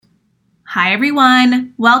Hi,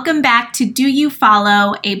 everyone. Welcome back to Do You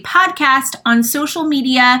Follow, a podcast on social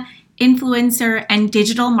media, influencer, and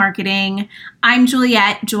digital marketing. I'm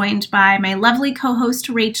Juliette, joined by my lovely co-host,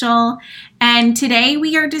 Rachel. And today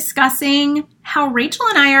we are discussing how Rachel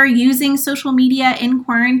and I are using social media in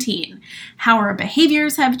quarantine, how our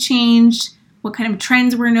behaviors have changed, what kind of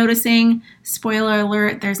trends we're noticing. Spoiler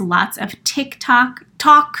alert, there's lots of TikTok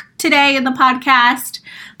talk today in the podcast.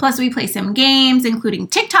 Plus, we play some games, including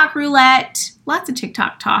TikTok roulette. Lots of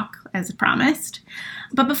TikTok talk, as promised.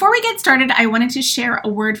 But before we get started, I wanted to share a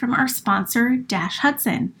word from our sponsor, Dash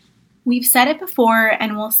Hudson. We've said it before,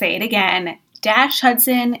 and we'll say it again. Dash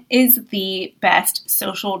Hudson is the best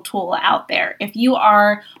social tool out there. If you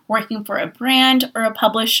are working for a brand or a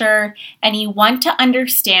publisher and you want to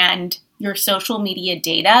understand your social media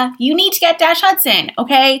data, you need to get Dash Hudson,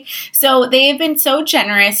 okay? So they have been so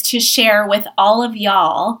generous to share with all of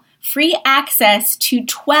y'all free access to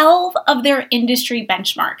 12 of their industry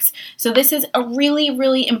benchmarks. So this is a really,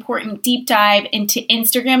 really important deep dive into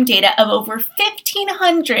Instagram data of over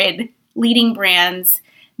 1,500 leading brands.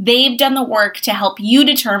 They've done the work to help you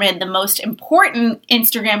determine the most important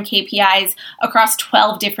Instagram KPIs across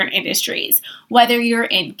 12 different industries. Whether you're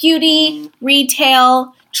in beauty,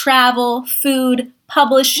 retail, travel, food,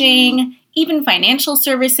 publishing, even financial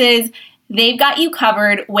services, they've got you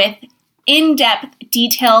covered with in-depth,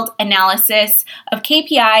 detailed analysis of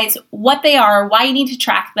KPIs, what they are, why you need to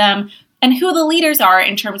track them, and who the leaders are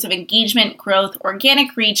in terms of engagement, growth,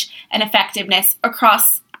 organic reach, and effectiveness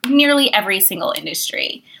across nearly every single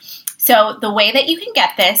industry. So the way that you can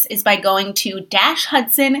get this is by going to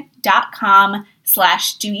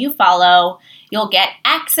dashhudson.com/doyoufollow. You'll get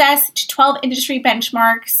access to 12 industry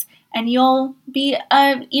benchmarks, and you'll be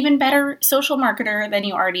an even better social marketer than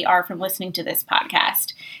you already are from listening to this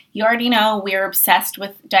podcast. You already know we're obsessed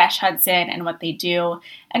with Dash Hudson and what they do,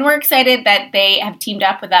 and we're excited that they have teamed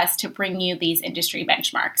up with us to bring you these industry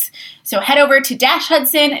benchmarks. So head over to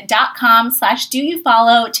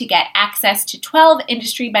dashhudson.com/doyoufollow to get access to 12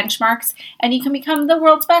 industry benchmarks, and you can become the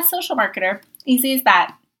world's best social marketer. Easy as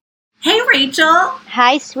that. Hey, Rachel.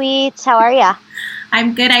 Hi, sweets. How are ya?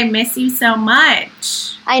 I'm good. I miss you so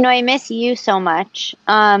much. I know I miss you so much.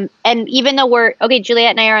 And even though Juliette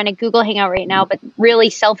and I are on a Google Hangout right now, but really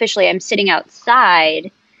selfishly, I'm sitting outside.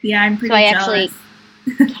 Yeah, I'm pretty jealous. So I actually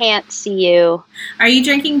can't see you. Are you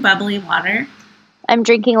drinking bubbly water? I'm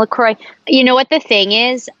drinking LaCroix. You know what the thing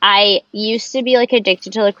is? I used to be like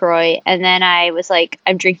addicted to LaCroix, and then I was like,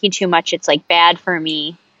 I'm drinking too much. It's like bad for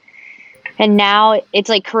me. And now it's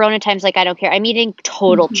like Corona times, like I don't care. I'm eating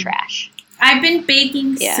total trash. I've been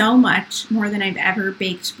baking so much more than I've ever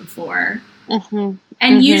baked before. Mm-hmm.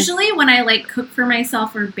 And usually when I like cook for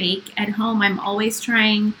myself or bake at home, I'm always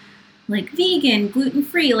trying like vegan,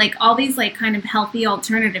 gluten-free, like all these like kind of healthy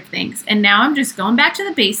alternative things. And now I'm just going back to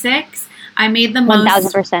the basics. I made the most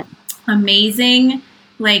 1,000% amazing,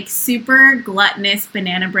 like super gluttonous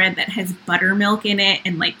banana bread that has buttermilk in it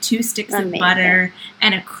and like 2 sticks of butter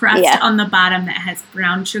and a crust on the bottom that has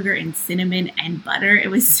brown sugar and cinnamon and butter.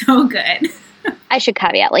 It was so good. I should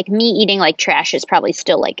caveat, like me eating like trash is probably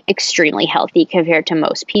still like extremely healthy compared to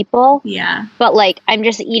most people. Yeah. But like I'm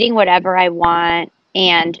just eating whatever I want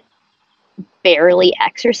and barely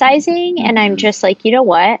exercising. And I'm just like, you know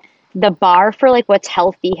what? The bar for like what's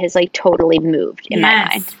healthy has like totally moved in my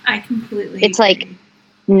mind. I completely It's agree. Like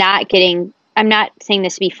I'm not saying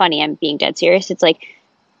this to be funny. I'm being dead serious. It's like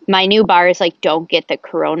my new bar is like, don't get the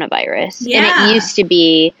coronavirus. Yeah. And it used to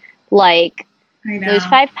be like, lose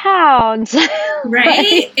 5 pounds.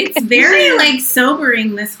 Right? It's very like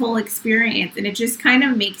sobering, this whole experience. And it just kind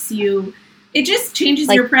of makes you, it just changes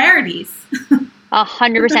your priorities.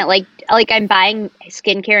 100%. Like I'm buying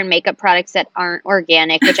skincare and makeup products that aren't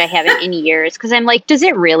organic, which I haven't in years. Cause I'm like, does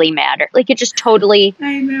it really matter? Like it just totally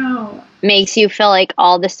I know. makes you feel like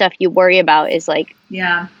all the stuff you worry about is like,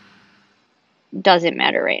 doesn't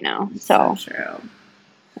matter right now. So true.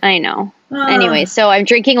 I know. Anyway, so I'm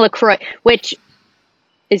drinking LaCroix, which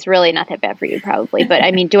is really not that bad for you probably. But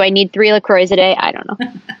I mean, do I need 3 LaCroix a day? I don't know.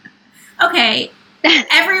 Okay.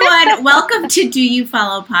 Everyone, welcome to Do You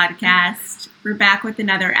Follow podcast. We're back with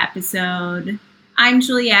another episode. I'm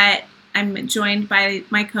Juliette. I'm joined by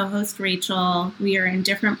my co-host, Rachel. We are in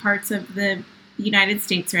different parts of the United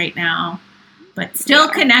States right now, but still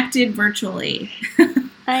connected virtually.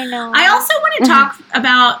 I know. I also want to talk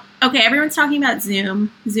about, everyone's talking about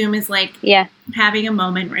Zoom. Zoom is like having a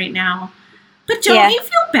moment right now. But don't you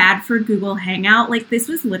feel bad for Google Hangout? Like this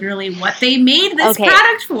was literally what they made this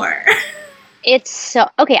product for. It's so,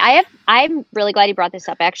 I'm really glad you brought this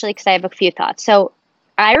up actually, because I have a few thoughts. So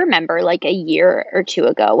I remember like a year or two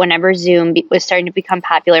ago, whenever Zoom was starting to become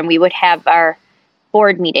popular, and we would have our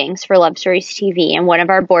board meetings for Love Stories TV, and one of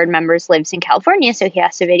our board members lives in California, so he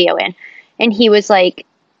has to video in. And he was like,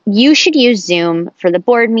 you should use Zoom for the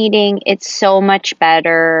board meeting. It's so much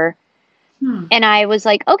better. And I was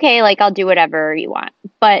like, okay, like I'll do whatever you want.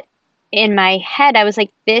 But in my head, I was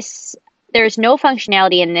like, there's no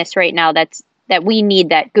functionality in this right now that we need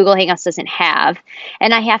that Google Hangouts doesn't have.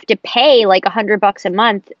 And I have to pay like $100 a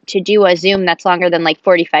month to do a Zoom that's longer than like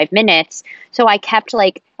 45 minutes. So I kept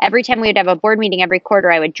like, every time we would have a board meeting every quarter,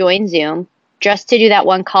 I would join Zoom just to do that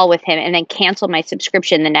one call with him and then cancel my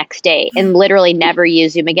subscription the next day and literally never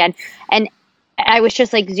use Zoom again. And I was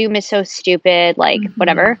just like, Zoom is so stupid, like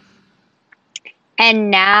whatever.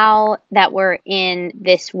 And now that we're in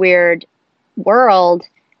this weird world,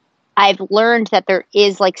 I've learned that there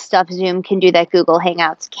is like stuff Zoom can do that Google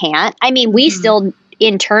Hangouts can't. I mean, we still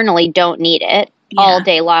internally don't need it all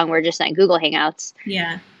day long. We're just on Google Hangouts.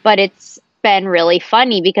 Yeah. But it's been really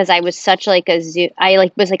funny because I was such like a Zoom.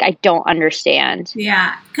 I don't understand.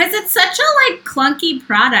 Yeah. Because it's such a like clunky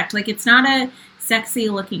product. Like it's not a sexy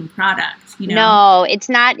looking product, you know? No, it's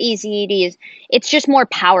not easy to use. It's just more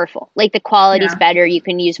powerful. Like the quality's better. You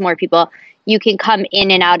can use more people. You can come in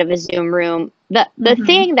and out of a Zoom room. The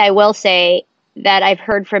thing that I will say that I've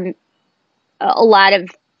heard from a lot of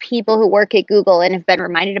people who work at Google and have been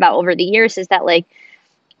reminded about over the years is that, like,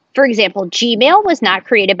 for example, Gmail was not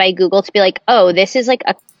created by Google to be like, oh, this is like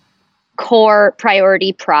a core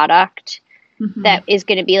priority product that is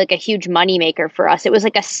going to be like a huge moneymaker for us. It was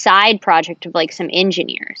like a side project of like some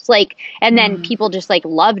engineers, like, and then people just like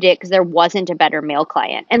loved it because there wasn't a better mail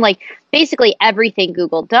client. And like basically everything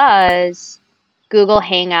Google does, Google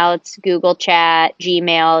Hangouts, Google Chat,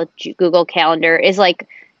 Gmail, Google Calendar is like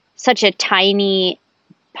such a tiny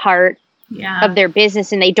part of their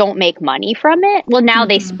business, and they don't make money from it. Well, now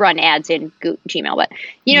they run ads in Gmail, but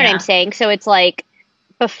you know what I'm saying? So it's like,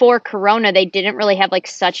 before Corona, they didn't really have like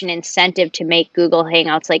such an incentive to make Google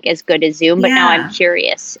Hangouts like as good as Zoom. But now I'm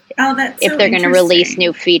curious if they're going to release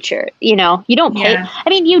new feature. You know, you don't pay. I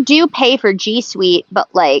mean, you do pay for G Suite,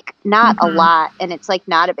 but like not a lot, and it's like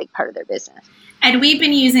not a big part of their business. And we've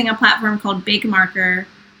been using a platform called BigMarker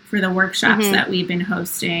for the workshops that we've been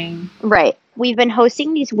hosting. Right. We've been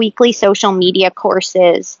hosting these weekly social media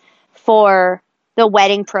courses for the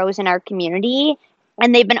wedding pros in our community.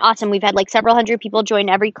 And they've been awesome. We've had like several hundred people join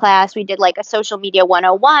every class. We did like a social media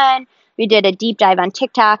 101. We did a deep dive on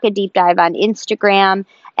TikTok, a deep dive on Instagram.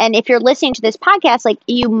 And if you're listening to this podcast, like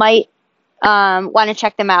you might want to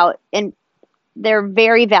check them out. And they're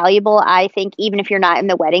very valuable, I think, even if you're not in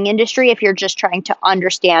the wedding industry, if you're just trying to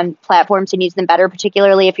understand platforms and use them better,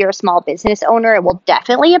 particularly if you're a small business owner, it will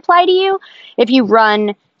definitely apply to you. If you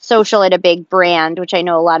run social at a big brand, which I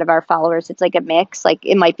know a lot of our followers, it's like a mix, like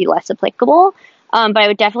it might be less applicable. But I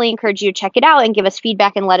would definitely encourage you to check it out and give us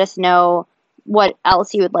feedback and let us know what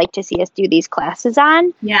else you would like to see us do these classes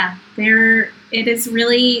on. Yeah, it is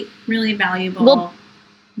really, really valuable.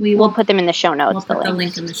 We'll put them in the show notes. We'll put the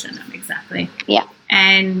link in the show note, exactly. Yeah.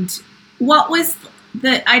 And what was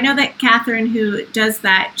I know that Catherine, who does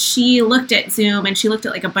that, she looked at Zoom and she looked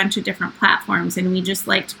at like a bunch of different platforms, and we just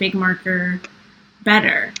liked BigMarker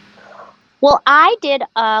better. Well, I did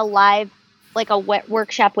a live like a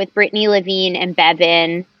workshop with Brittany Levine and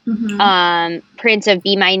Bevan, Prince of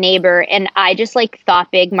Be My Neighbor. And I just like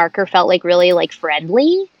thought BigMarker felt like really like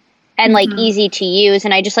friendly and like easy to use.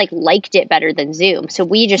 And I just like liked it better than Zoom. So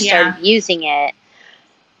we just started using it.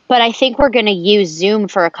 But I think we're going to use Zoom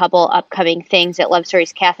for a couple upcoming things that Love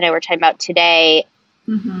Stories Kath and I were talking about today.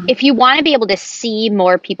 If you want to be able to see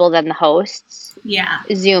more people than the hosts,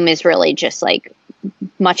 Zoom is really just like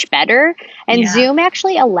much better. And Zoom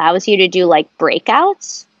actually allows you to do like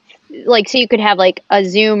breakouts. Like, so you could have like a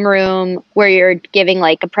Zoom room where you're giving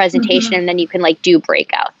like a presentation and then you can like do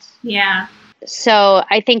breakouts. Yeah. So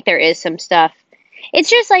I think there is some stuff. It's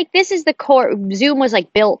just like, this is the core. Zoom was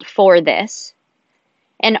like built for this.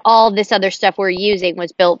 And all this other stuff we're using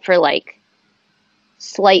was built for like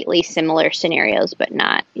slightly similar scenarios, but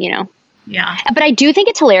not, you know. Yeah. But I do think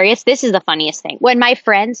it's hilarious. This is the funniest thing. When my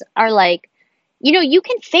friends are like, you know, you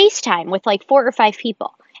can FaceTime with like 4 or 5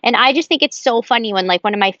 people. And I just think it's so funny when like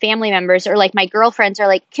one of my family members or like my girlfriends are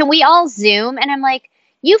like, can we all Zoom? And I'm like,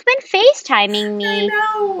 you've been FaceTiming me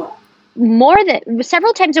more than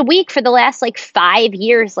several times a week for the last like 5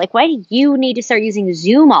 years. Like, why do you need to start using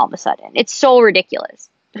Zoom all of a sudden? It's so ridiculous.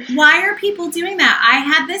 Why are people doing that? I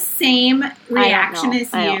had the same reaction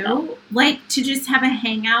as you. Like, to just have a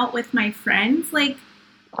hangout with my friends. Like,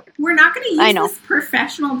 we're not going to I use know. this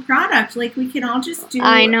professional product. Like, we can all just do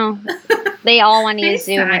I know. They all want to use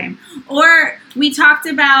Zoom. FaceTime. Or we talked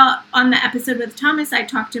about, on the episode with Thomas, I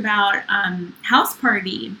talked about House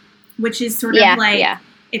Party, which is sort of like,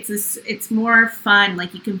 it's more fun.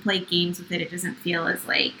 Like, you can play games with it. It doesn't feel as,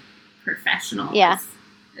 like, professional as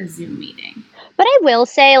a Zoom meeting. But I will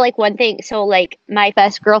say, like, one thing. So, like, my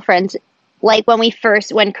best girlfriends, like,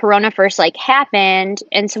 when Corona first, like, happened,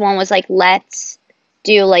 and someone was like, let's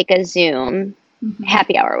do, like, a Zoom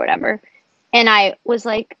happy hour or whatever. And I was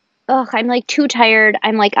like, ugh, I'm, like, too tired.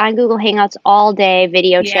 I'm, like, on Google Hangouts all day,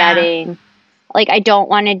 video chatting. Like, I don't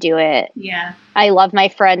want to do it. Yeah. I love my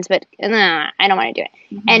friends, but I don't want to do it.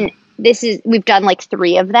 And we've done, like,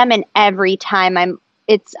 3 of them, and every time I'm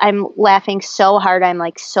laughing so hard. I'm,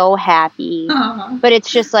 like, so happy. But it's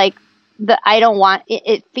just, like, I don't want,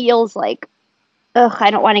 it feels like, ugh,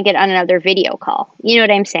 I don't want to get on another video call. You know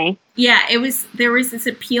what I'm saying? Yeah, there was this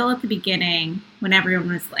appeal at the beginning when everyone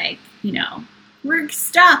was like, you know, we're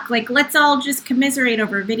stuck. Like, let's all just commiserate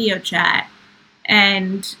over video chat.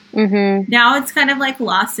 And now it's kind of, like,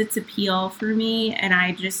 lost its appeal for me. And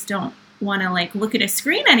I just don't want to, like, look at a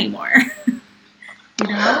screen anymore. You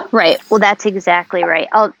know? Right. Well, that's exactly right.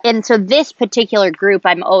 And so this particular group,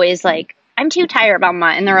 I'm always like, I'm too tired, Mama.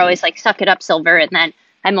 And they're always like, suck it up, Silver. And then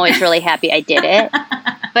I'm always really happy I did it.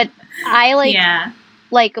 But I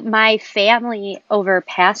like my family over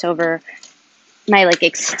Passover, my, like,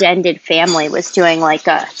 extended family was doing, like,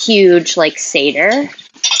 a huge, like, Seder.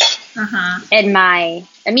 And my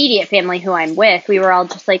immediate family who I'm with, we were all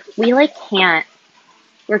just like, we, like, can't.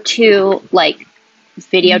 We're too, like,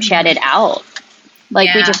 video chatted out.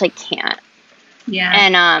 Like, we just, like, can't. Yeah.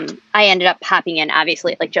 And I ended up popping in,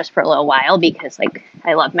 obviously, like, just for a little while because, like,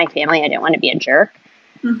 I love my family. I didn't want to be a jerk.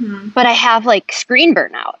 But I have, like, screen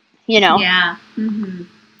burnout, you know? Yeah.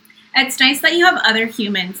 It's nice that you have other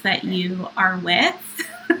humans that you are with.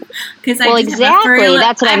 Because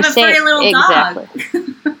that's what I'm saying. Furry little dog.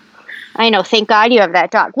 I know. Thank God you have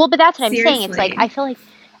that dog. Well, but that's what Seriously. I'm saying. It's like, I feel like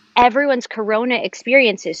everyone's Corona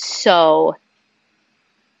experience is so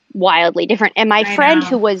wildly different. And my friend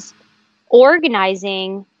who was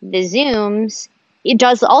organizing the Zooms, it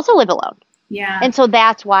does also live alone. Yeah. And so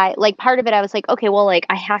that's why, like, part of it, I was like, okay, well, like,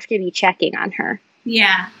 I have to be checking on her.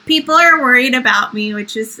 Yeah. People are worried about me,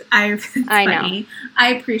 which is, I know.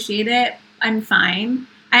 I appreciate it. I'm fine.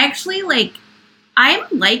 I actually, like, I'm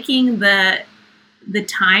liking the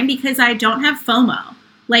time because I don't have FOMO.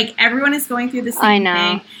 Like, everyone is going through the same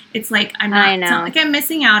thing. It's like, it's not like I'm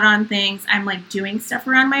missing out on things. I'm, like, doing stuff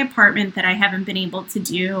around my apartment that I haven't been able to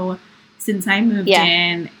do since I moved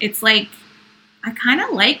in. It's like, I kind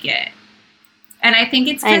of like it. And I think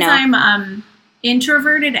it's because I'm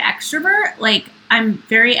introverted extrovert. Like, I'm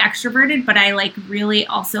very extroverted, but I, like, really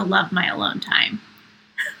also love my alone time.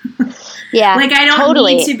 Yeah, like, I don't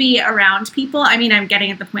need to be around people. I mean, I'm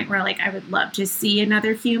getting at the point where, like, I would love to see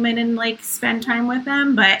another human and, like, spend time with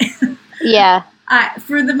them. But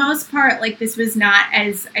for the most part, like, this was not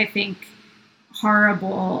as, I think,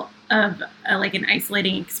 horrible of like an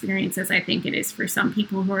isolating experience as I think it is for some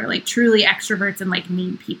people who are, like, truly extroverts and, like,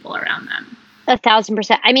 need people around them.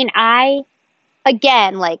 1,000%. I mean, I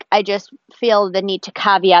just feel the need to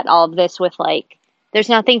caveat all of this with, like, there's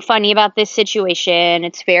nothing funny about this situation.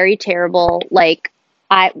 It's very terrible. Like,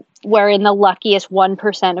 we're in the luckiest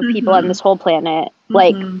 1% of people on this whole planet.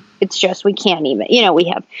 Like, it's just, we can't even, you know, we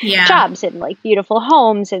have jobs and, like, beautiful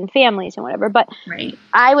homes and families and whatever. But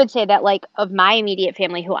I would say that, like, of my immediate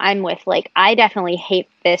family who I'm with, like, I definitely hate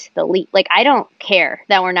this the least. Like, I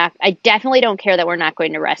definitely don't care that we're not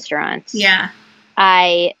going to restaurants. Yeah.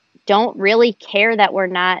 I don't really care that we're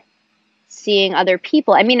not seeing other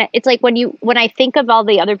people. I mean, it's like when I think of all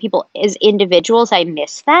the other people as individuals, I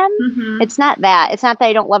miss them. It's not that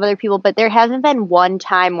I don't love other people, but there hasn't been one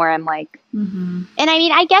time where I'm like, and I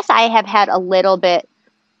mean, I guess I have had a little bit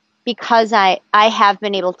because I have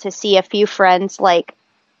been able to see a few friends, like,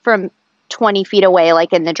 from 20 feet away,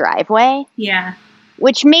 like, in the driveway. Yeah.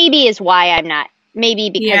 Which maybe is why I'm not, maybe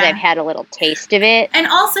because I've had a little taste of it. And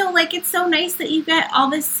also, like, it's so nice that you get all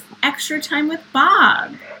this extra time with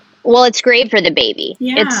Bob. Well, it's great for the baby.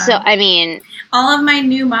 Yeah. It's so, I mean, all of my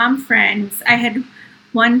new mom friends, I had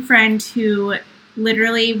one friend who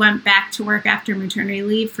literally went back to work after maternity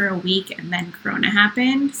leave for a week and then Corona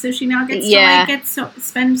happened. So she now gets to, like,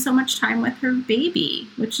 spend so much time with her baby,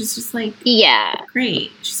 which is just, like,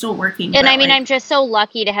 great. She's still working. And I mean, like, I'm just so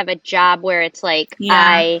lucky to have a job where it's like,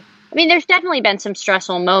 I mean, there's definitely been some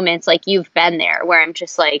stressful moments, like, you've been there, where I'm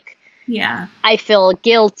just like, I feel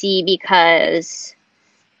guilty because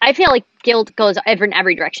I feel like guilt goes in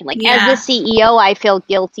every direction. Like, as the CEO, I feel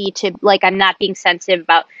guilty to, like, I'm not being sensitive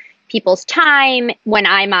about people's time when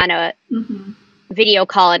I'm on a Mm-hmm. video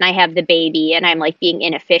call and I have the baby and I'm like being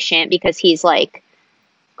inefficient because he's like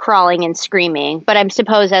crawling and screaming. But I'm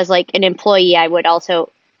suppose as like an employee, I would also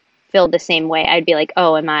feel the same way. I'd be like,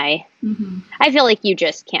 oh, Mm-hmm. I feel like you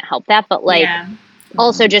just can't help that. But like, Yeah.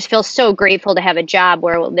 also just feel so grateful to have a job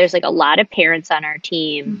where there's like a lot of parents on our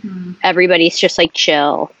team. Mm-hmm. Everybody's just like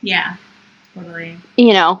chill, Yeah. Totally.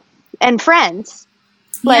 you know, and friends.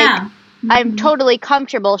 Like, yeah. I'm totally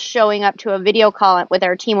comfortable showing up to a video call with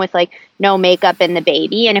our team with like no makeup and the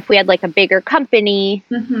baby. And if we had like a bigger company,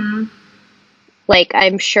 Mm-hmm. like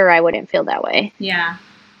I'm sure I wouldn't feel that way. Yeah.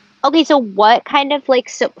 Okay, so what kind of like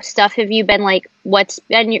stuff have you been like? What's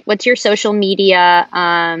your social media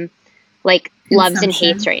like loves and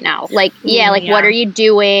hates right now? Like what are you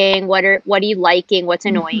doing? What are you liking? What's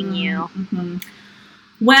annoying you? Mm-hmm.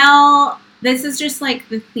 Well, this is just like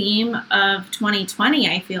the theme of 2020,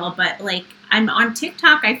 I feel, but like I'm on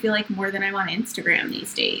TikTok, I feel like more than I'm on Instagram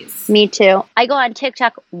these days. Me too. I go on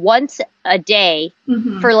TikTok once a day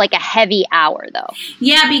for like a heavy hour though.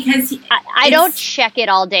 Yeah, because I don't check it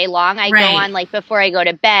all day long. I go on like before I go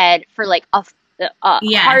to bed for like a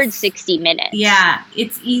hard 60 minutes. Yeah,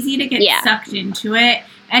 it's easy to get sucked into it.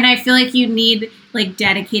 And I feel like you need like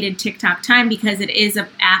dedicated TikTok time because it is an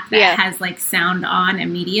app that has like sound on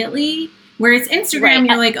immediately. Whereas Instagram,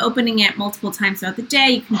 you're like opening it multiple times throughout the day.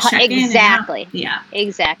 You can check in. Exactly. Yeah.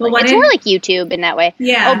 Exactly. But it's more like YouTube in that way.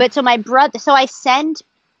 Yeah. Oh, but so my brother,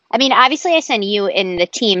 obviously I send you and the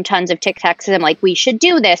team tons of TikToks and I'm like, we should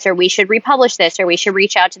do this or we should republish this or we should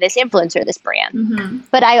reach out to this influencer, this brand. Mm-hmm.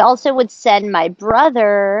 But I also would send my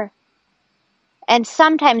brother and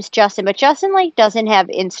sometimes Justin, but Justin like doesn't have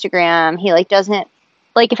Instagram. He like doesn't.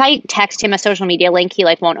 Like, if I text him a social media link, he,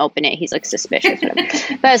 like, won't open it. He's, like, suspicious.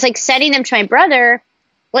 But I was, like, sending them to my brother,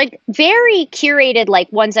 like, very curated,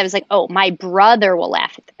 like, ones I was like, oh, my brother will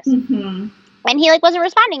laugh at this. Mm-hmm. And he, like, wasn't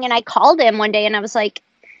responding. And I called him one day, and I was like,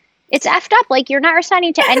 it's effed up. Like, you're not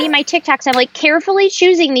responding to any of my TikToks. I'm, like, carefully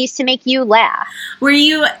choosing these to make you laugh. Were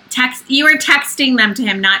you texting them to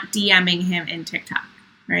him, not DMing him in TikTok,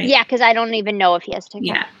 right? Yeah, because I don't even know if he has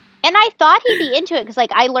TikTok. Yeah. And I thought he'd be into it because,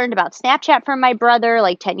 like, I learned about Snapchat from my brother,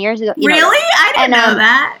 like, 10 years ago. Really? I didn't know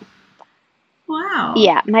that. Wow.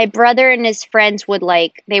 Yeah. My brother and his friends would,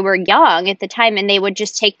 like, they were young at the time, and they would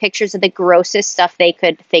just take pictures of the grossest stuff they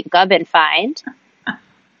could think of and find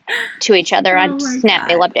to each other on Snap. God.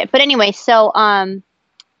 They loved it. But anyway, so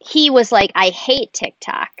he was like, I hate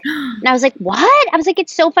TikTok. And I was like, what? I was like,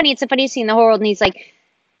 it's so funny. It's the funniest thing in the whole world. And he's like,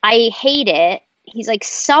 I hate it. He's like,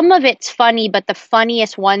 some of it's funny, but the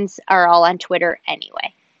funniest ones are all on Twitter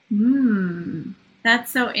anyway.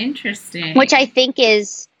 That's so interesting. Which I think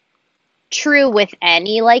is true with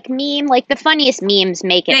any, like, meme. Like, the funniest memes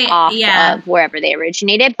make it off of wherever they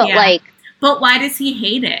originated. But, like... But why does he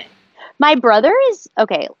hate it? My brother is...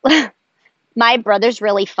 Okay. My brother's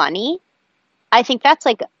really funny. I think that's,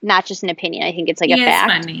 like, not just an opinion. I think it's, like, a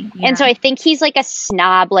fact. Funny. Yeah. And so I think he's, like, a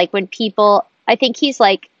snob. Like, when people... I think he's,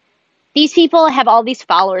 like... These people have all these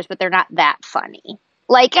followers, but they're not that funny.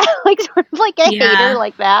 Like sort of like a hater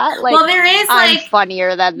like that. Like, well, there is I'm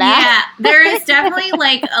funnier than that. Yeah, there is definitely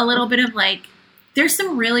like a little bit of like, there's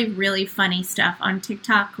some really, really funny stuff on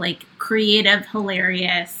TikTok, like creative,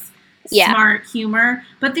 hilarious, smart humor.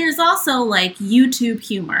 But there's also like YouTube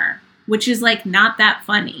humor, which is like not that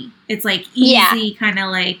funny. It's like easy kind of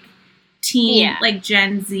like teen, like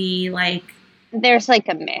Gen Z, like. There's like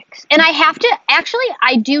a mix. And I have to, actually,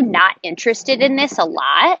 I do not interested in this a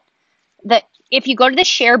lot. That if you go to the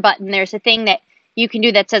share button, there's a thing that you can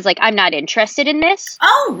do that says like, I'm not interested in this.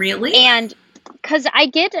 Oh, really? And because I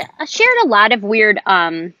shared a lot of weird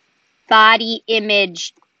body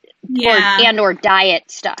image or diet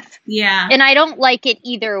stuff. Yeah. And I don't like it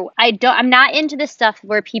either. I'm not into the stuff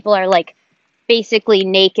where people are like basically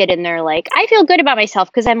naked and they're like, I feel good about myself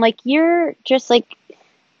because I'm like, you're just like,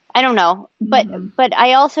 I don't know, but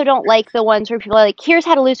I also don't like the ones where people are like, here's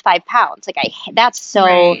how to lose 5 pounds. Like that's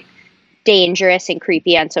so dangerous and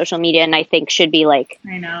creepy on social media. And I think should be like,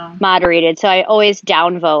 moderated. So I always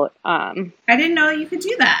downvote. I didn't know you could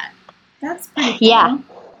do that. That's pretty cool. Yeah,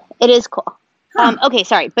 it is cool. Huh. Okay.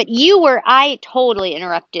 Sorry. But I totally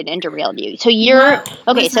interrupted and derailed you. So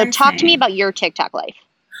so talk to me about your TikTok life.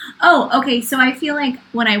 Oh, okay. So I feel like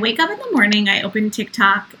when I wake up in the morning, I open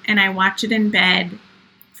TikTok and I watch it in bed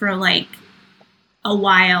for like a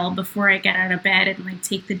while before I get out of bed and like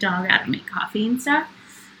take the dog out and make coffee and stuff.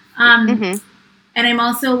 And I'm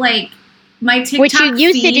also like my TikTok which you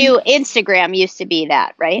used to do. Instagram used to be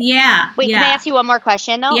that, right? Yeah. Wait, can I ask you one more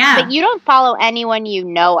question though? Yeah. But you don't follow anyone you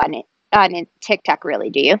know on TikTok, really,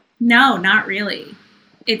 do you? No, not really.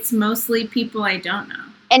 It's mostly people I don't know.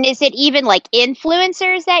 And is it even like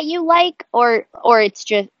influencers that you like, or it's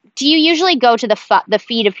just, do you usually go to the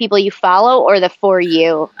feed of people you follow or the For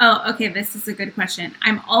You? Oh, okay. This is a good question.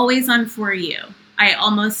 I'm always on For You. I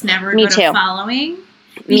almost never Me go too. to following.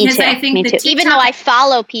 Me Because too. I think Me too. Even though I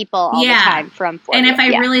follow people all the time from For And You. if I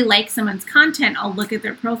really like someone's content, I'll look at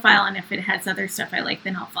their profile, and if it has other stuff I like,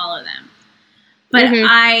 then I'll follow them. But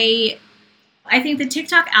I think the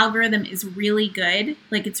TikTok algorithm is really good.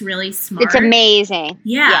 Like, it's really smart. It's amazing.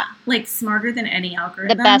 Yeah. Like, smarter than any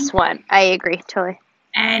algorithm. The best one. I agree. Totally.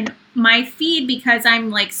 And my feed, because I'm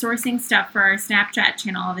like sourcing stuff for our Snapchat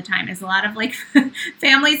channel all the time, is a lot of like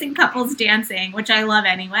families and couples dancing, which I love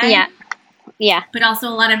anyway. Yeah. Yeah. But also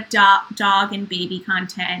a lot of dog and baby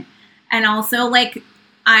content. And also like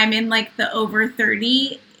I'm in like the over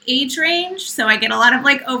 30 age range. So I get a lot of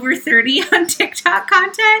like over 30 on TikTok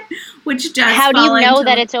content, which does How do you know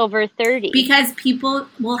that it's over 30? Because people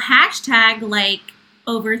will hashtag like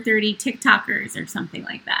over 30 TikTokers or something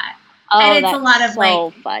like that. Oh, and it's that's a lot of so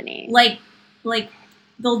like funny. Like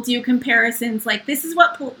they'll do comparisons. Like this is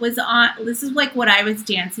what was on. This is like what I was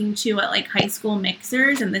dancing to at like high school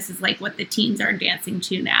mixers, and this is like what the teens are dancing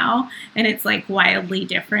to now, and it's like wildly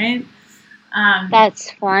different.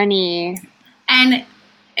 That's funny. And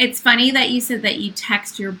it's funny that you said that you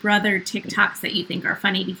text your brother TikToks that you think are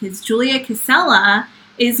funny, because Julia Casella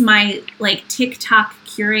is my like TikTok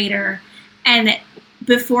curator, and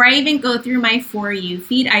before I even go through my For You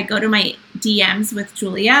feed, I go to my DMs with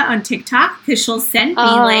Julia on TikTok, because she'll send me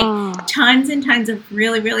like tons and tons of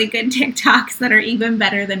really, really good TikToks that are even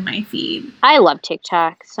better than my feed. I love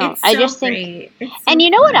TikTok. So It's I so just great. think, It's so and you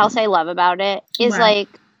know what fun. else I love about it is What? like,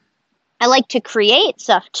 I like to create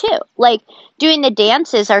stuff too. Like doing the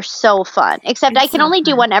dances are so fun, except It's I can so only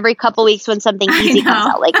do fun. one every couple weeks when something easy comes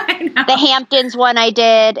out. Like I know. the Hamptons one I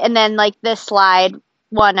did, and then like the slide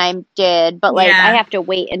one I did, but like Yeah. I have to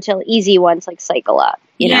wait until easy ones like cycle up,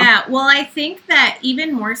 you know? Yeah, well, I think that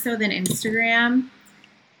even more so than Instagram,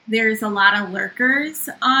 there's a lot of lurkers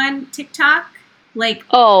on TikTok. Like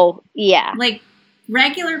Oh, yeah.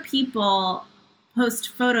 regular people post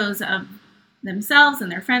photos of themselves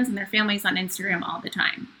and their friends and their families on Instagram all the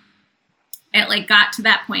time. It like got to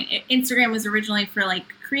that point. Instagram was originally for like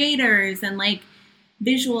creators and like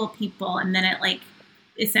visual people, and then it like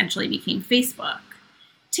essentially became Facebook.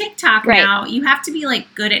 TikTok Right. now, you have to be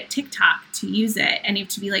like good at TikTok to use it, and you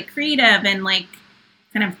have to be like creative and like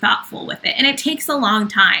kind of thoughtful with it. And it takes a long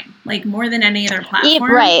time, like more than any other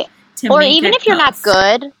platform. Right. To Or make even good if you're not posts.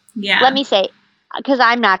 good, Yeah. let me say, because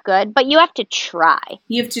I'm not good, but you have to try.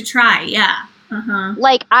 You have to try, yeah. Uh-huh.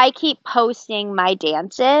 Like I keep posting my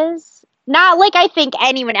dances. Not like I think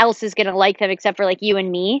anyone else is gonna like them except for like you and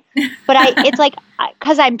me, but it's like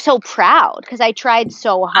because I'm so proud because I tried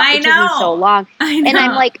so hard. I It took me so know. long, I know. and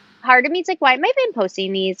I'm like, part of me is like, why am I even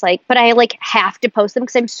posting these? Like, but I like have to post them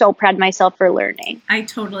because I'm so proud of myself for learning. I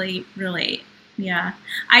totally relate. Yeah.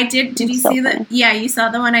 I did. Did It's you so see funny. Yeah, you saw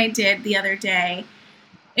the one I did the other day.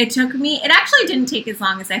 It actually didn't take as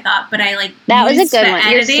long as I thought, but I like That was a used good the one.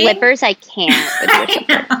 editing. Your slippers, I can't. With your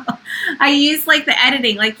slippers. I know. I use like the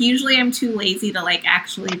editing. Like usually I'm too lazy to like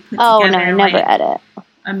actually put Oh no, together I never like edit.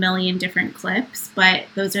 a million different clips, but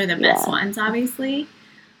those are the best Yeah. ones, obviously.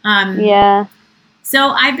 Yeah. So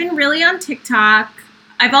I've been really on TikTok.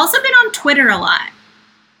 I've also been on Twitter a lot.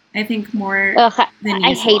 I think more Ugh, than I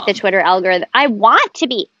usual. hate the Twitter algorithm. I want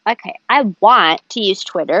to use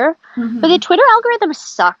Twitter, Mhm. but the Twitter algorithm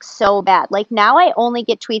sucks so bad. Like now I only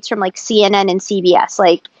get tweets from like CNN and CBS.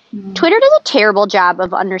 Like Mhm. Twitter does a terrible job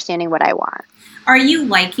of understanding what I want. Are you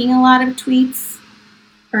liking a lot of tweets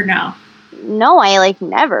or no? No, I like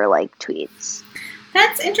never like tweets.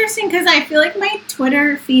 That's interesting because I feel like my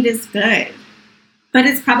Twitter feed is good. But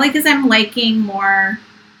it's probably because I'm liking more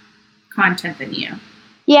content than you.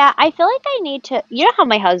 Yeah, I feel like I need to. You know how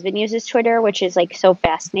my husband uses Twitter, which is like so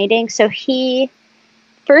fascinating. So he,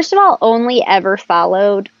 first of all, only ever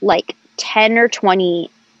followed like 10 or 20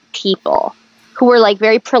 people who were like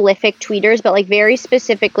very prolific tweeters, but like very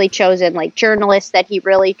specifically chosen, like journalists that he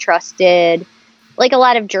really trusted, like a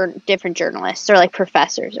lot of different journalists or like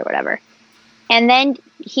professors or whatever. And then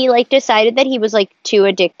he like decided that he was like too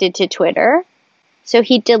addicted to Twitter. So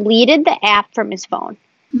he deleted the app from his phone.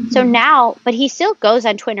 So now, but he still goes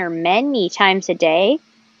on Twitter many times a day.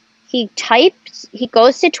 He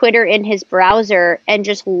goes to Twitter in his browser and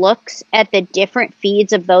just looks at the different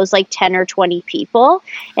feeds of those like 10 or 20 people.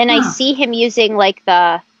 And I see him using like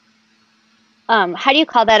the, how do you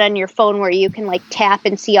call that on your phone where you can like tap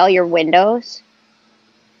and see all your windows?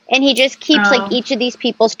 And he just keeps like each of these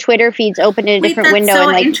people's Twitter feeds open in a different window. So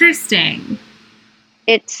And like, interesting.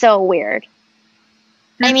 it's so weird.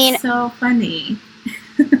 That's I mean, so funny.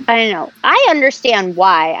 I don't know. I understand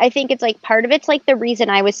why. I think it's like part of it's like the reason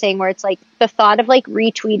I was saying where it's like the thought of like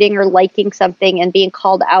retweeting or liking something and being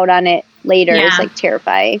called out on it later is like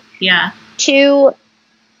terrifying. Yeah. 2,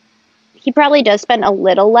 he probably does spend a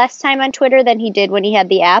little less time on Twitter than he did when he had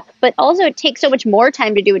the app, but also it takes so much more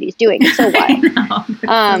time to do what he's doing. So what? I know.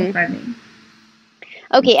 That's so funny.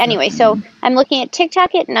 Okay, anyway, so I'm looking at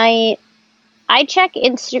TikTok at night. I check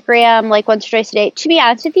Instagram like once or twice a day. To be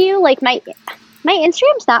honest with you, like my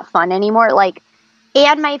Instagram's not fun anymore. Like,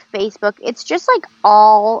 and my Facebook, it's just like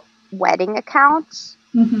all wedding accounts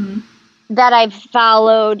that I've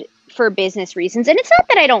followed for business reasons. And it's not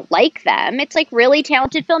that I don't like them. It's like really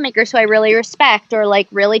talented filmmakers who I really respect, or like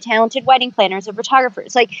really talented wedding planners or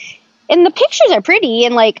photographers. Like, and the pictures are pretty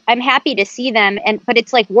and like I'm happy to see them, but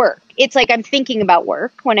it's like work. It's like I'm thinking about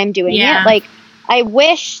work when I'm doing it. Like, I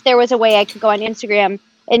wish there was a way I could go on Instagram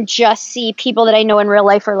and just see people that I know in real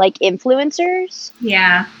life are like influencers.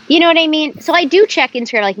 Yeah. You know what I mean? So I do check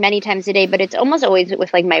Instagram like many times a day, but it's almost always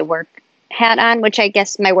with like my work hat on, which I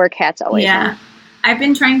guess my work hat's always on. I've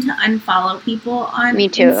been trying to unfollow people on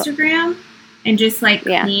Instagram and just like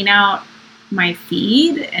clean out my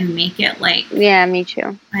feed and make it like, me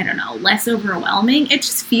too. I don't know, less overwhelming. It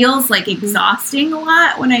just feels like exhausting a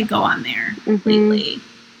lot when I go on there lately.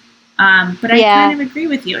 But I kind of agree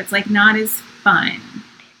with you. It's like not as fun.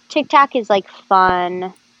 TikTok is like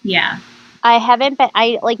fun. Yeah.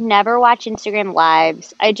 I like never watch Instagram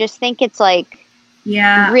lives. I just think it's like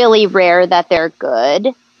really rare that they're good.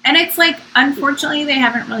 And it's like, unfortunately, they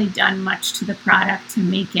haven't really done much to the product to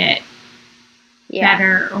make it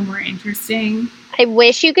better or more interesting. I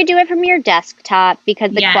wish you could do it from your desktop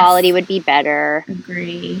because the quality would be better.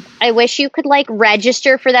 Agree. I wish you could like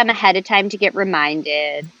register for them ahead of time to get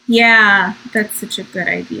reminded. Yeah, that's such a good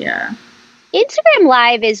idea. Instagram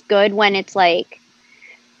Live is good when it's like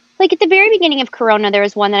at the very beginning of Corona, there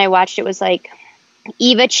was one that I watched. It was like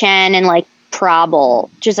Eva Chen and like Prabal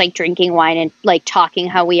just like drinking wine and like talking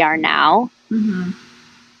how we are now.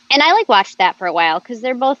 And I like watched that for a while because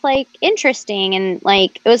they're both like interesting and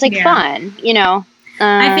like it was like fun, you know.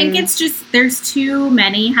 I think it's just there's too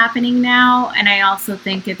many happening now, and I also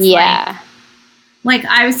think it's like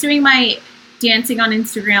I was doing my dancing on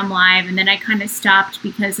Instagram Live, and then I kind of stopped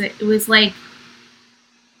because it was like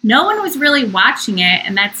no one was really watching it,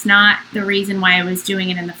 and that's not the reason why I was doing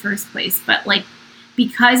it in the first place. But like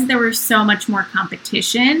because there was so much more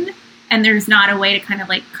competition. And there's not a way to kind of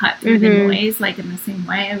like cut through the noise, like in the same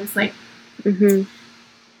way. I was like,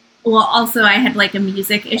 well, also I had like a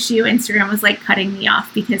music issue. Instagram was like cutting me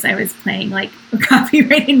off because I was playing like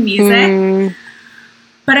copyrighted music.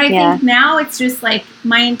 But I think now it's just like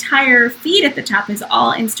my entire feed at the top is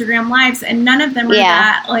all Instagram lives, and none of them are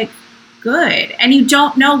that like good. And you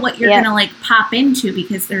don't know what you're going to like pop into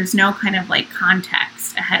because there's no kind of like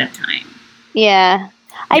context ahead of time.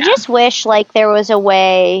 I just wish like there was a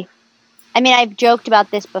way. I mean, I've joked about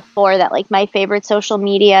this before that, like, my favorite social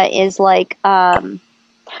media is, like, you know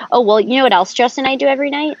what else Justin and I do every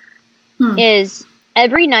night? Is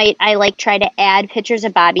every night I, like, try to add pictures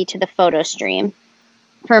of Bobby to the photo stream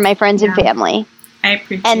for my friends and family. I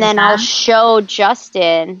appreciate And then that. I'll show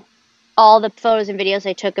Justin all the photos and videos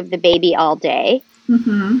I took of the baby all day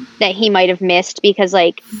that he might have missed because,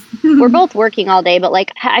 like, we're both working all day, but,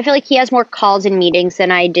 like, I feel like he has more calls and meetings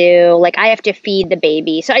than I do. Like, I have to feed the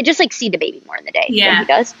baby. So I just, like, see the baby more in the day than he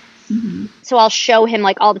does. So I'll show him,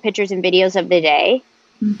 like, all the pictures and videos of the day.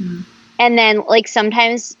 And then, like,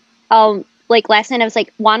 sometimes I'll, like, last night I was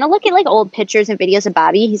like, want to look at, like, old pictures and videos of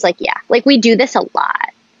Bobby? He's like, yeah. Like, we do this a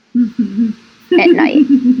lot at night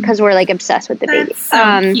because we're, like, obsessed with the baby. That's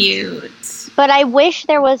so cute. But I wish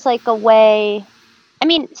there was, like, a way... I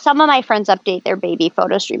mean, some of my friends update their baby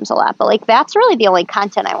photo streams a lot, but, like, that's really the only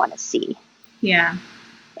content I want to see. Yeah.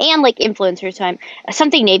 And, like, influencers. So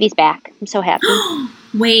Something Navy's back. I'm so happy.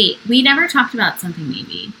 Wait, we never talked about Something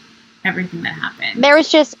Navy. Everything that happened. There was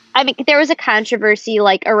just, I mean, there was a controversy,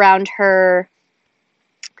 like, around her.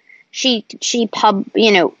 She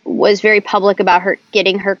was very public about her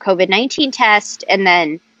getting her COVID-19 test, and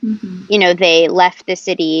then, you know, they left the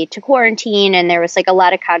city to quarantine, and there was, like, a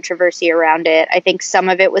lot of controversy around it. I think some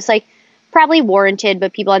of it was, like, probably warranted,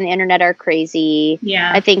 but people on the internet are crazy.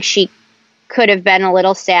 Yeah. I think she could have been a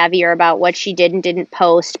little savvier about what she did and didn't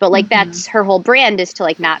post, but, like, that's her whole brand is to,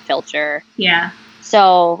 like, not filter. Yeah.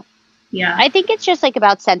 So, yeah, I think it's just, like,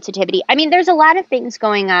 about sensitivity. I mean, there's a lot of things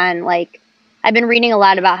going on, like, I've been reading a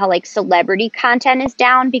lot about how, like, celebrity content is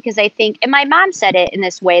down because I think, and my mom said it in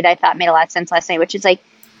this way that I thought made a lot of sense last night, which is, like,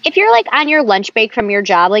 if you're, like, on your lunch break from your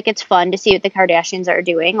job, like, it's fun to see what the Kardashians are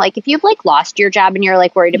doing. Like, if you've, like, lost your job and you're,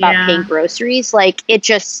 like, worried about paying groceries, like, it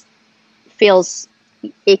just feels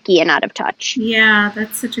icky and out of touch. Yeah,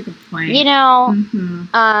 that's such a good point. You know?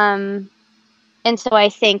 Mm-hmm. And so I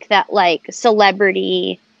think that, like,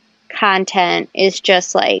 celebrity content is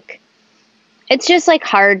just, like, it's just, like,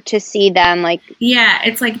 hard to see them, like... Yeah,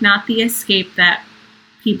 it's, like, not the escape that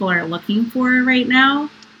people are looking for right now.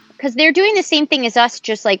 Because they're doing the same thing as us,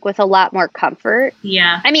 just, like, with a lot more comfort.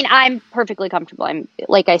 Yeah. I mean, I'm perfectly comfortable. I'm,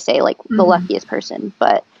 like I say, like, the luckiest person.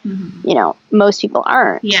 But, Mm-hmm. you know, most people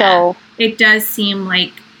aren't. Yeah. So it does seem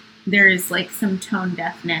like there's, like, some tone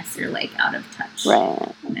deafness or, like, out of touch.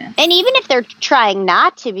 Right. And even if they're trying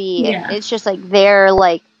not to be, Yeah. it's just, like, they're,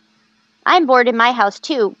 like, I'm bored in my house,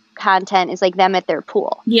 too. Content is, like, them at their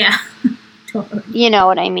pool. Yeah. Totally. You know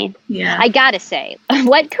what I mean? Yeah. I gotta say,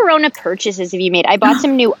 what Corona purchases have you made? I bought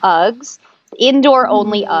some new Uggs,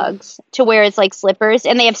 indoor-only Uggs, to wear as, like, slippers,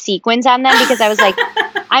 and they have sequins on them because I was like,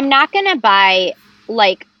 I'm not gonna buy,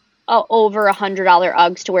 like, over $100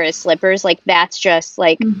 Uggs to wear as slippers. Like, that's just,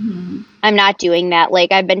 like, Mm-hmm. I'm not doing that.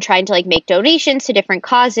 Like, I've been trying to, like, make donations to different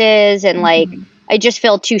causes, and, like, I just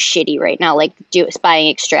feel too shitty right now, like, buying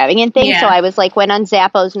extravagant things. Yeah. So I was, like, went on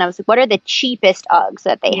Zappos, and I was like, what are the cheapest Uggs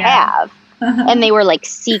that they have? And they were, like,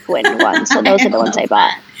 sequined ones, so those are the ones I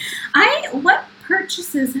bought. What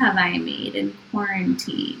purchases have I made in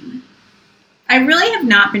quarantine? I really have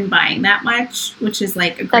not been buying that much, which is,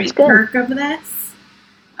 like, a great perk of this.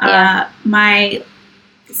 Yeah. My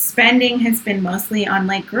spending has been mostly on,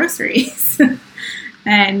 like, groceries.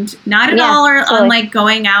 And not at all on, like,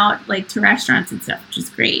 going out, like, to restaurants and stuff, which is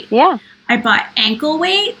great. Yeah. I bought ankle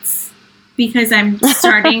weights because I'm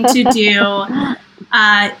starting to do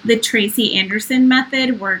the Tracy Anderson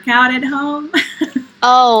method workout at home.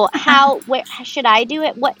 Oh, should I do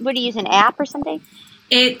it? What do you use, an app or something?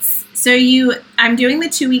 I'm doing the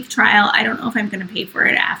 2-week trial. I don't know if I'm going to pay for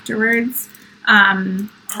it afterwards.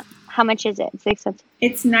 How much is it? It's expensive.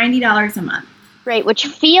 It's $90 a month. Right, which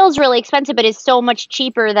feels really expensive, but is so much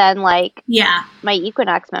cheaper than, like, my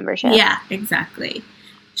Equinox membership. Yeah, exactly.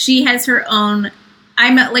 She has her own.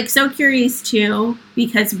 I'm, like, so curious too,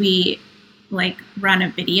 because we, like, run a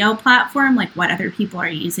video platform, like, what other people are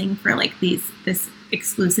using for, like, this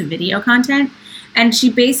exclusive video content. And she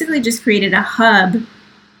basically just created a hub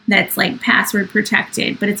that's, like, password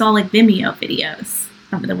protected, but it's all, like, Vimeo videos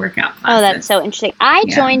of the workout classes. Oh, that's so interesting. I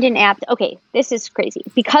joined an app. Okay, this is crazy.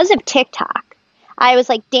 Because of TikTok, I was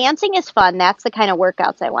like, dancing is fun. That's the kind of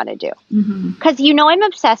workouts I want to do. Because, you know, I'm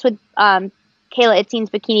obsessed with Kayla Itzine's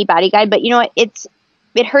Bikini Body Guide, but, you know,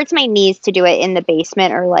 it hurts my knees to do it in the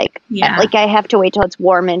basement, or, like, I have to wait till it's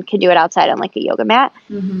warm and can do it outside on, like, a yoga mat.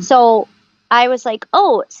 So I was like,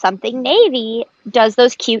 oh, Something Navy does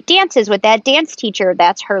those cute dances with that dance teacher.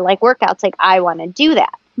 That's her, like, workouts. Like, I want to do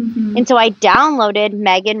that. And so I downloaded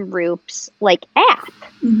Megan Roop's, like, app.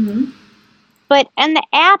 But in the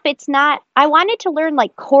app, it's not, I wanted to learn,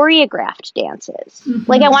 like, choreographed dances.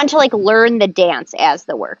 Like, I wanted to, like, learn the dance as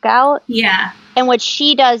the workout. Yeah. And what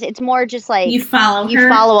she does, it's more just, like, you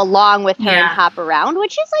follow along with her and hop around,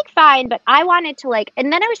 which is, like, fine. But I wanted to, like,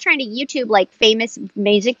 and then I was trying to YouTube, like, famous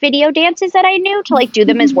music video dances that I knew to, like, do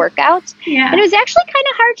them as workouts. Yeah. And it was actually kind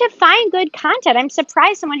of hard to find good content. I'm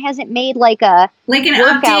surprised someone hasn't made, like, an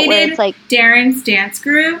updated where it's, like, Darren's Dance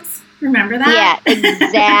Grooves. Remember that?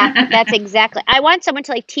 Yeah, that's exactly. I want someone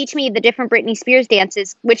to, like, teach me the different Britney Spears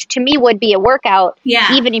dances, which to me would be a workout,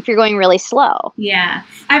 even if you're going really slow. Yeah.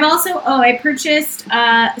 I've also, I purchased,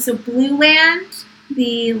 Blue Land,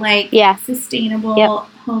 the, like, sustainable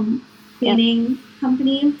home cleaning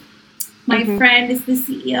company. My friend is the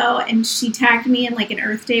CEO, and she tagged me in, like, an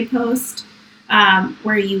Earth Day post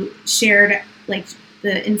where you shared, like,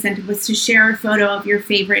 the incentive was to share a photo of your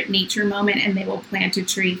favorite nature moment, and they will plant a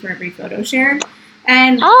tree for every photo shared.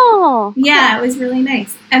 And it was really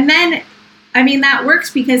nice. And then, I mean, that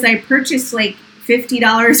worked because I purchased, like,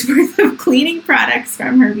 $50 worth of cleaning products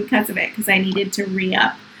from her because of it, because I needed to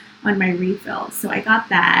re-up on my refills. So I got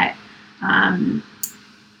that.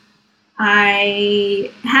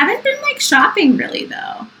 I haven't been, like, shopping really,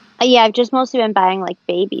 though. Yeah, I've just mostly been buying, like,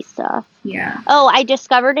 baby stuff. Yeah. Oh, I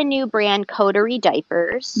discovered a new brand, Coterie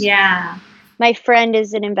Diapers. Yeah. My friend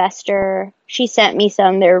is an investor. She sent me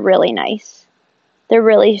some. They're really nice. They're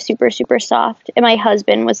really super, super soft. And my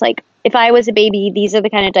husband was like, if I was a baby, these are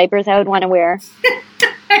the kind of diapers I would want to wear.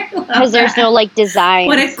 Because there's no, like, design.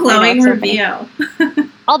 What a glowing review.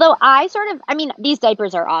 Although these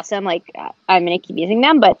diapers are awesome. Like, I'm going to keep using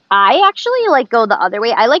them. But I actually, like, go the other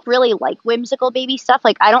way. I, like, really like whimsical baby stuff.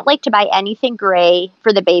 Like, I don't like to buy anything gray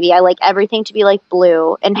for the baby. I like everything to be, like,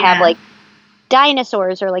 blue and have, like,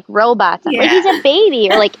 dinosaurs or, like, robots. Like, he's a baby,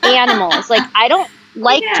 or, like, animals. Like, I don't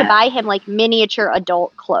like Yeah. to buy him like miniature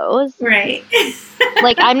adult clothes. Right.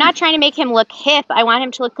 Like, I'm not trying to make him look hip. I want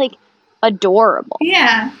him to look like adorable.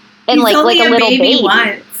 Yeah. And He's like only a little baby.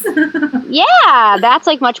 once. Yeah, that's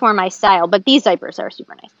like much more my style. But these diapers are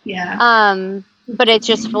super nice. Yeah. But it's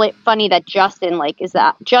just funny that Justin like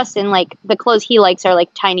the clothes he likes are like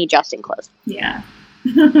tiny Justin clothes. Yeah.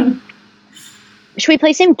 Should we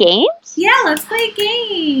play some games? Yeah, let's play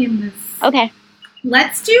games. Okay.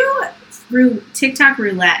 Let's do TikTok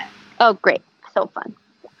roulette. Oh, great. So fun.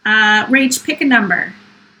 Rach, pick a number.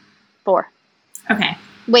 4. Okay.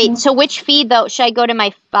 Wait, so which feed though? Should I go to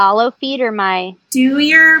my follow feed or my... Do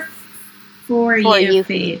your For For You You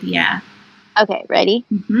feed. Yeah. Okay, ready?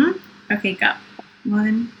 Mm-hmm. Okay, go.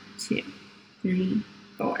 1, 2, 3,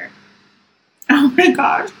 4. Oh my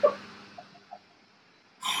god.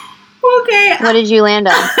 Okay. What did you land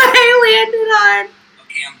on? I landed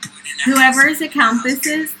on whoever's account this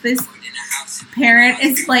is. This parent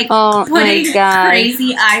is like Oh my putting God.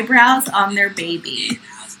 crazy eyebrows on their baby.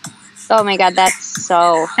 Oh my god, that's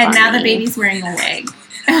so funny. And now the baby's wearing a wig.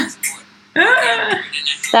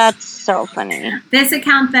 That's so funny. This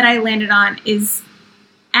account that I landed on is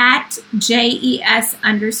at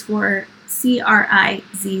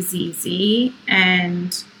JES_CRIZZZ,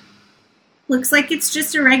 and looks like it's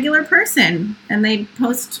just a regular person, and they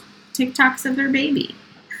post TikToks of their baby.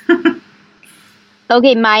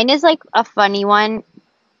 Okay, mine is like a funny one.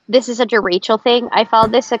 This is such a Rachel thing. I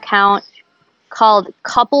followed this account called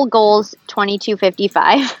Couple Goals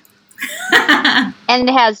 2255, and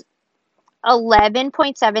it has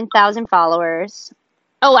 11.7 thousand followers.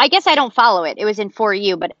 Oh, I guess I don't follow it. It was in For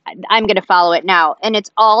You, but I'm going to follow it now. And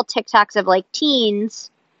it's all TikToks of like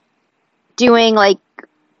teens doing like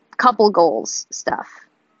couple goals stuff.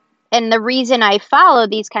 And the reason I follow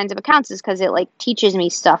these kinds of accounts is because it like teaches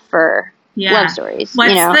me stuff for love stories. What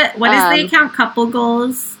you know? is the account? Couple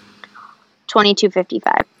Goals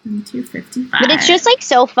 2255. 255. But it's just like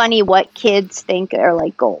so funny what kids think are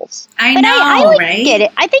like goals. I But know, I like right? get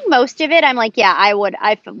it. I think most of it, I'm like, yeah, I would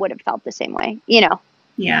have felt the same way. You know.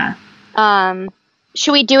 Yeah.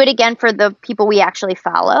 Should we do it again for the people we actually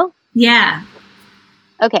follow? Yeah.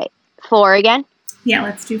 Okay, 4 again. Yeah,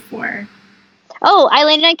 let's do 4. Oh, I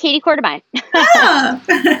landed on Katie Quartermine.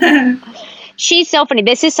 Oh. She's so funny.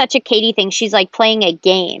 This is such a Katie thing. She's like playing a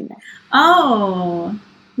game. Oh.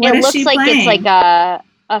 What It is looks she like playing? it's like a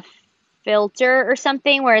filter or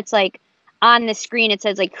something where it's like on the screen it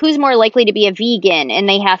says like who's more likely to be a vegan, and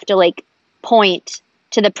they have to like point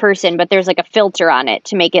to the person, but there's like a filter on it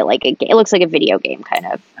to make it like it looks like a video game kind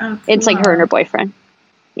of. Oh, It's like her and her boyfriend.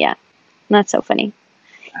 Yeah. That's so funny.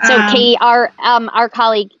 So Katie, our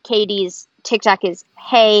colleague Katie's TikTok is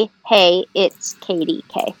hey, it's Katie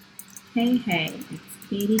K. Hey, it's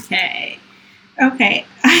Katie K. Okay.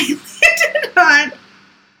 I landed on.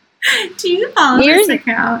 Do you follow this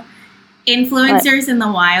account? Influencers in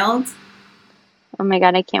the Wild. Oh my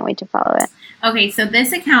god, I can't wait to follow it. Okay, so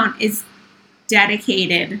this account is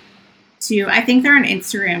dedicated to, I think they're on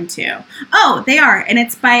Instagram too. Oh, they are. And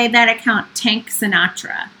it's by that account, Tank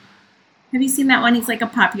Sinatra. Have you seen that one? He's like a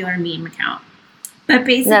popular meme account. But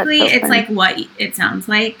basically, That's so it's funny. like what it sounds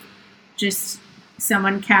like. Just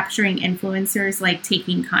someone capturing influencers, like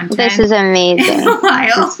taking content. This is amazing. in the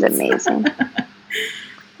wild. This is amazing.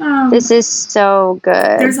 This This is so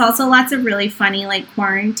good. There's also lots of really funny, like,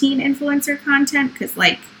 quarantine influencer content, because,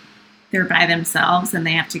 like, they're by themselves and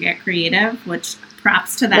they have to get creative, which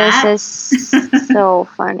props to that. This is so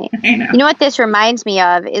funny. I know. You know what this reminds me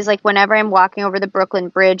of is like whenever I'm walking over the Brooklyn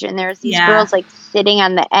Bridge and there's these Yeah. girls like sitting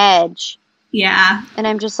on the edge, Yeah, and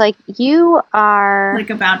I'm just like, you are like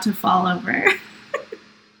about to fall over.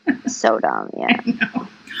 so dumb. Yeah. I know.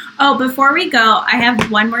 Oh, before we go, I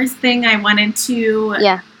have one more thing I wanted to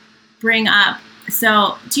Yeah. bring up.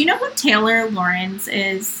 So, do you know who Taylor Lawrence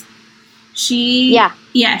is? Yeah.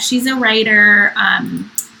 Yeah, she's a writer.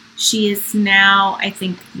 She is now, I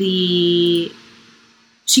think, she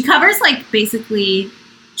covers, like, basically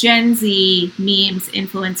Gen Z memes,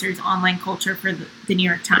 influencers, online culture for the New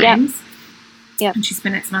York Times. Yep. And she's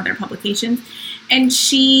been at some other publications. And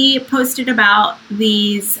she posted about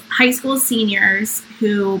these high school seniors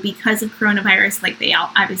who, because of coronavirus, like, they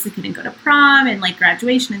all obviously couldn't go to prom and, like,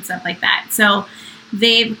 graduation and stuff like that. So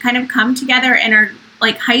they've kind of come together and are,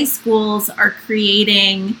 like, high schools are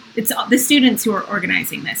creating, it's the students who are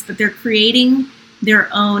organizing this, but they're creating their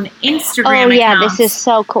own Instagram Oh yeah, accounts, this is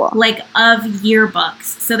so cool. like, of yearbooks.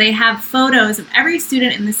 So they have photos of every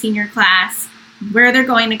student in the senior class, where they're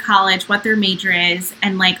going to college, what their major is,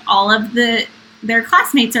 and, like, all of their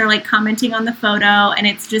classmates are, like, commenting on the photo, and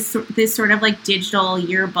it's just this sort of, like, digital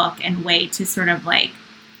yearbook and way to sort of, like,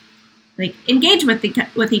 like engage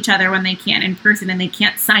with each other when they can in person, and they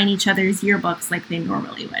can't sign each other's yearbooks like they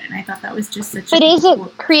normally would. And I thought that was just such. But is it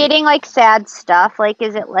creating like sad stuff? Like,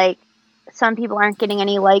 is it like some people aren't getting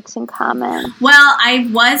any likes and comments? Well, I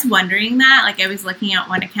was wondering that. Like, I was looking at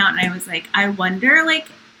one account and I was like, I wonder, like,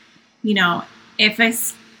 you know, if a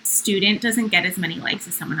student doesn't get as many likes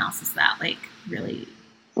as someone else, is that like really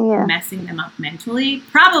messing them up mentally?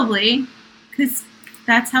 Probably, because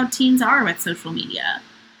that's how teens are with social media.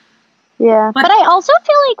 Yeah. But I also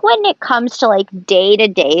feel like when it comes to like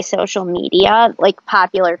day-to-day social media, like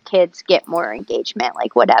popular kids get more engagement,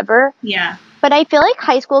 like whatever. Yeah. But I feel like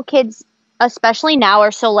high school kids, especially now,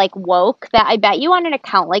 are so like woke that I bet you on an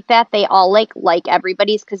account like that, they all like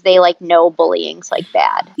everybody's because they like know bullying's like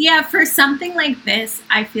bad. Yeah. For something like this,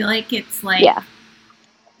 I feel like it's like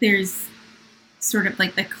there's sort of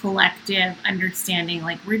like the collective understanding,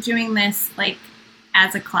 like we're doing this like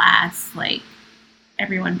as a class, like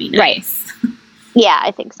everyone be nice. Right. Yeah, I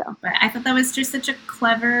think so. But I thought that was just such a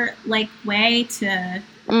clever like way to.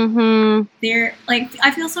 They're like, I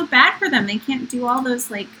feel so bad for them. They can't do all those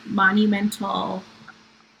like monumental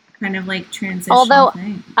kind of like transitional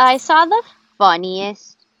things. I saw the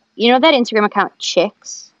funniest, you know, that Instagram account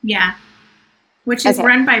Chicks? Yeah. Which is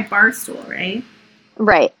run by Barstool, right?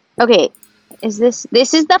 Right. Okay. This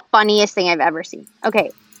is the funniest thing I've ever seen. Okay.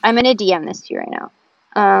 I'm going to DM this to you right now.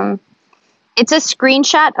 It's a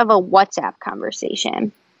screenshot of a WhatsApp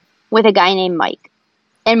conversation with a guy named Mike.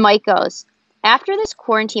 And Mike goes, "After this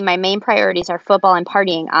quarantine, my main priorities are football and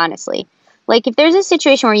partying, honestly. Like, if there's a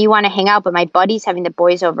situation where you want to hang out, but my buddy's having the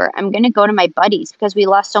boys over, I'm going to go to my buddies because we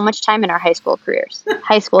lost so much time in our high school careers."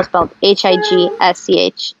 High school spelled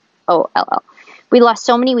HIGSCHOLL. "We lost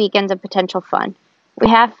so many weekends of potential fun. We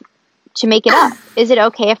have to make it up. Is it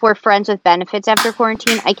okay if we're friends with benefits after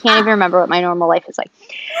quarantine? I can't even remember what my normal life is like."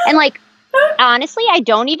 And, like, honestly, I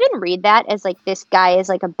don't even read that as, like, this guy is,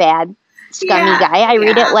 like, a bad, scummy guy. I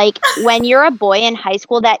read it like, when you're a boy in high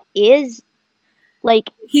school, that is, like,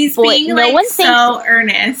 he's being, like, so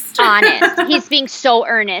earnest. Honest. He's being so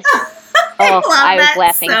earnest. Oh, I was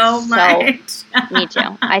laughing so much. Me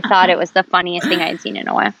too. I thought it was the funniest thing I had seen in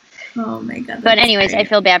a while. Oh, my God. But anyways, great. I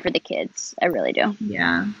feel bad for the kids. I really do.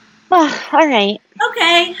 Yeah. Oh, all right.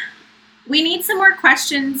 Okay. We need some more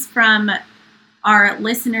questions from our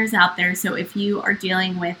listeners out there. So if you are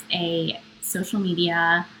dealing with a social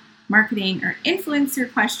media marketing or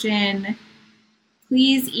influencer question,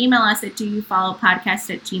 please email us at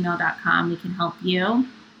doyoufollowpodcast@gmail.com. We can help you.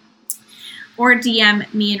 Or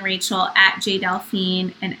DM me and Rachel at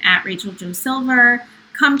jdelphine and at Rachel Jo Silver.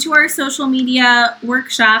 Come to our social media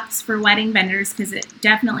workshops for wedding vendors because it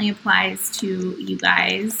definitely applies to you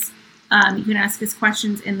guys. You can ask us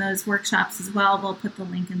questions in those workshops as well. We'll put the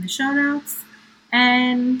link in the show notes.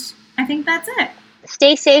 And I think that's it.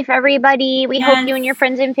 Stay safe, everybody. We hope you and your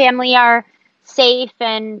friends and family are safe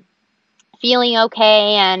and feeling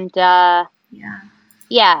okay. And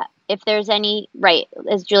if there's any,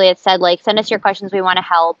 as Juliet said, like, send us your questions. We want to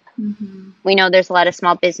help. Mm-hmm. We know there's a lot of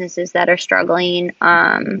small businesses that are struggling.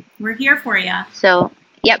 We're here for you. So,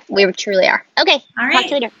 yep, we truly are. Okay. All right. Talk to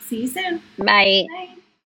you later. See you soon. Bye. Bye.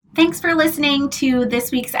 Thanks for listening to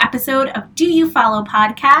this week's episode of Do You Follow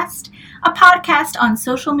Podcast, a podcast on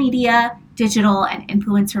social media, digital, and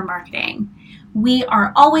influencer marketing. We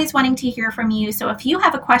are always wanting to hear from you, so if you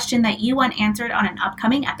have a question that you want answered on an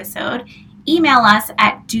upcoming episode, email us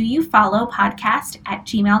at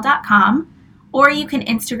doyoufollowpodcast@gmail.com, or you can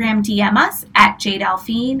Instagram DM us at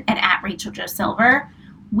jdelphine and at Rachel Jo Silver.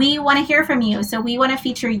 We want to hear from you, so we want to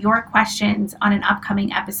feature your questions on an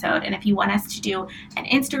upcoming episode. And if you want us to do an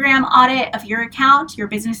Instagram audit of your account, your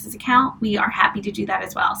business's account, we are happy to do that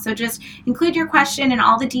as well. So just include your question and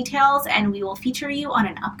all the details, and we will feature you on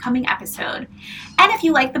an upcoming episode. And if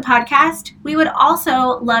you like the podcast, we would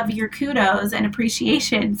also love your kudos and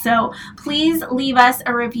appreciation. So please leave us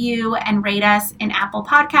a review and rate us in Apple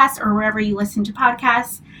Podcasts or wherever you listen to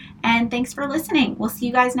podcasts. And thanks for listening. We'll see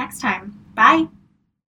you guys next time. Bye.